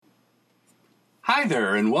Hi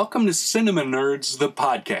there, and welcome to Cinema Nerds, the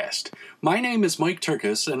podcast. My name is Mike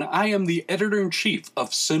Turkis, and I am the editor-in-chief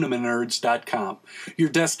of CinemaNerds.com, your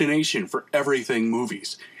destination for everything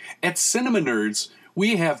movies. At Cinema Nerds,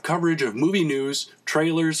 we have coverage of movie news,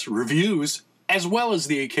 trailers, reviews, as well as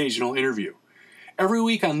the occasional interview. Every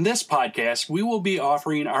week on this podcast, we will be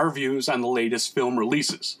offering our views on the latest film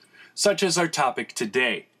releases, such as our topic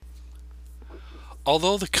today.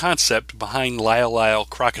 Although the concept behind Lyle,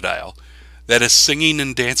 Crocodile, that a singing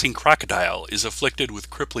and dancing crocodile is afflicted with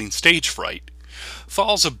crippling stage fright,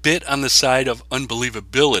 falls a bit on the side of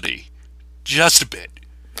unbelievability. Just a bit.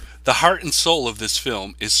 The heart and soul of this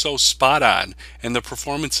film is so spot on, and the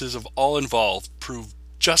performances of all involved prove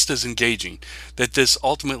just as engaging, that this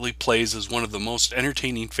ultimately plays as one of the most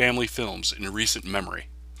entertaining family films in recent memory.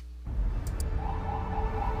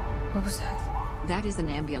 What was that? That is an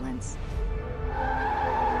ambulance.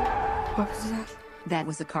 What was that? That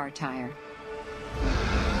was a car tire.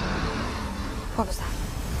 What was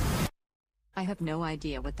that? I have no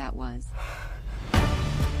idea what that was.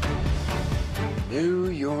 New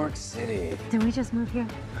York City. Did we just move here?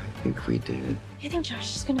 I think we did. You think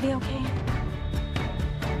Josh is gonna be okay?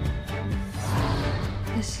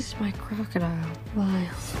 This is my crocodile, Lyle.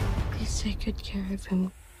 Please take good care of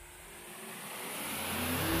him.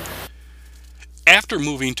 After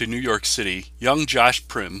moving to New York City, young Josh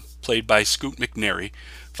Prim, played by Scoot McNairy,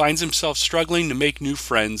 finds himself struggling to make new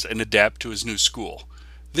friends and adapt to his new school.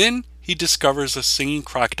 Then he discovers a singing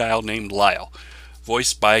crocodile named Lyle,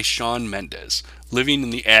 voiced by Shawn Mendes, living in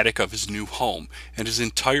the attic of his new home, and his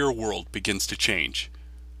entire world begins to change.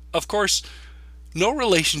 Of course, no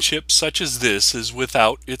relationship such as this is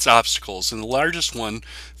without its obstacles, and the largest one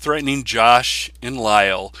threatening Josh and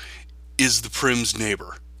Lyle is the Prim's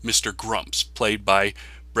neighbor, Mr. Grumps, played by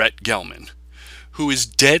Brett Gelman, who is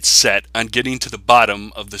dead set on getting to the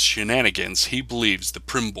bottom of the shenanigans he believes the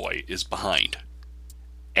Prim boy is behind.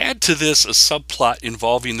 Add to this a subplot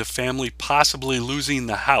involving the family possibly losing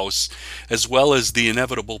the house, as well as the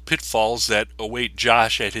inevitable pitfalls that await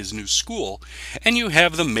Josh at his new school, and you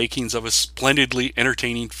have the makings of a splendidly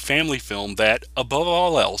entertaining family film that, above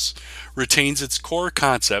all else, retains its core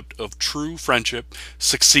concept of true friendship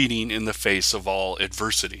succeeding in the face of all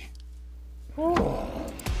adversity.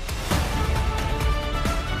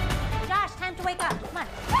 Josh, time to wake up. Come on.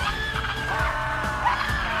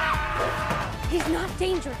 He's not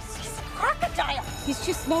dangerous. He's a crocodile. He's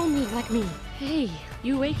just lonely like me. Hey,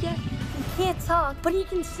 you awake yet? He can't talk, but he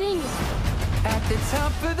can sing. At the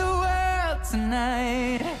top of the world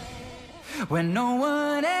tonight, when no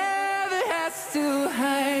one ever has to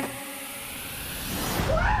hide.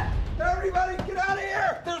 Everybody get out of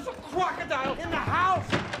here! There's a crocodile in the house!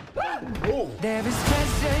 There is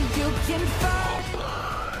treasure you can find.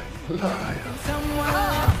 Someone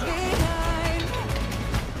left behind.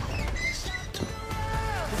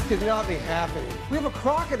 This could not be happening. We have a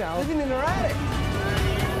crocodile living in our attic.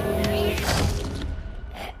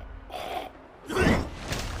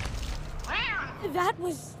 That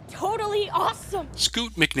was totally awesome.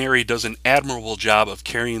 Scoot McNairy does an admirable job of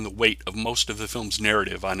carrying the weight of most of the film's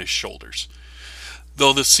narrative on his shoulders,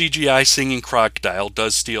 though the CGI singing crocodile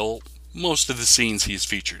does steal most of the scenes he's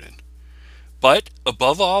featured in. But,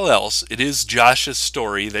 above all else, it is Josh's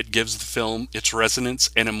story that gives the film its resonance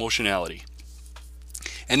and emotionality.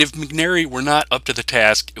 And if McNairy were not up to the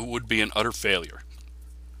task, it would be an utter failure.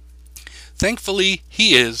 Thankfully,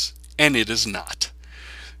 he is, and it is not.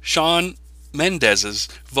 Shawn Mendes'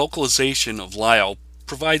 vocalization of Lyle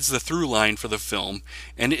provides the through line for the film,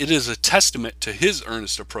 and it is a testament to his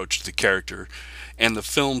earnest approach to the character and the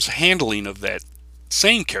film's handling of that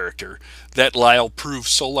same character that Lyle proves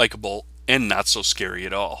so likable and not so scary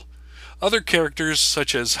at all. Other characters,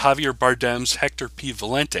 such as Javier Bardem's Hector P.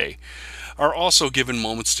 Valente, are also given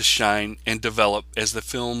moments to shine and develop as the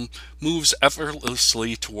film moves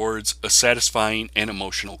effortlessly towards a satisfying and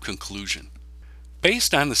emotional conclusion.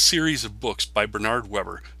 Based on the series of books by Bernard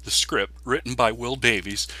Weber, the script, written by Will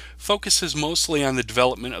Davies, focuses mostly on the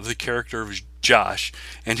development of the character of Josh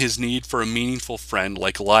and his need for a meaningful friend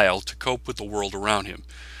like Lyle to cope with the world around him.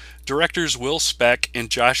 Directors Will Speck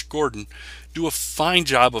and Josh Gordon do a fine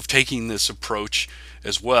job of taking this approach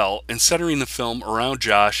as well and centering the film around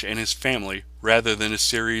Josh and his family rather than a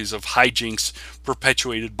series of hijinks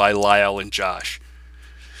perpetuated by Lyle and Josh,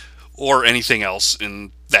 or anything else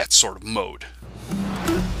in that sort of mode.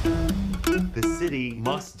 The city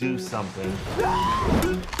must do something.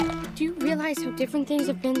 Do you realize how different things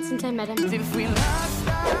have been since I met him? If we lost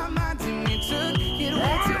our minds and you took it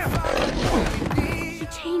way too far. He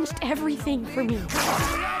changed everything for me.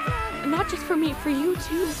 And not just for me, for you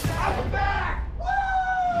too.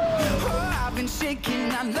 Oh, I've and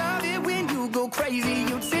shaking. I love it when you go crazy.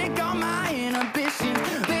 You take all my inhibition.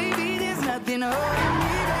 Baby, there's nothing holding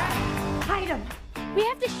me back. Hide them. We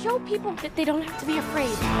have to show people that they don't have to be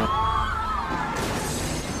afraid.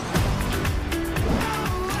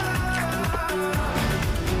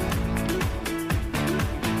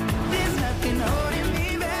 There's nothing holding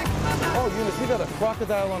me back. Oh, Eunice, we got a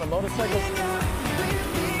crocodile on a motorcycle.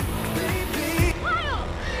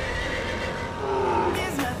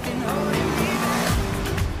 There's nothing holding me back.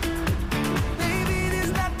 Baby,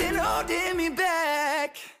 there's nothing holding me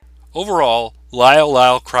back. Overall,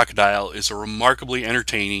 Lyle, Crocodile is a remarkably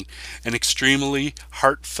entertaining and extremely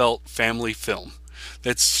heartfelt family film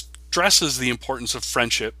that stresses the importance of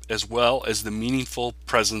friendship as well as the meaningful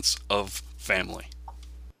presence of family.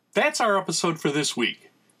 That's our episode for this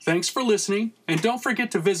week. Thanks for listening, and don't forget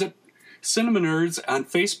to visit Cinema Nerds on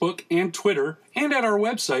Facebook and Twitter, and at our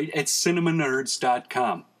website at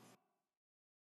cinemanerds.com.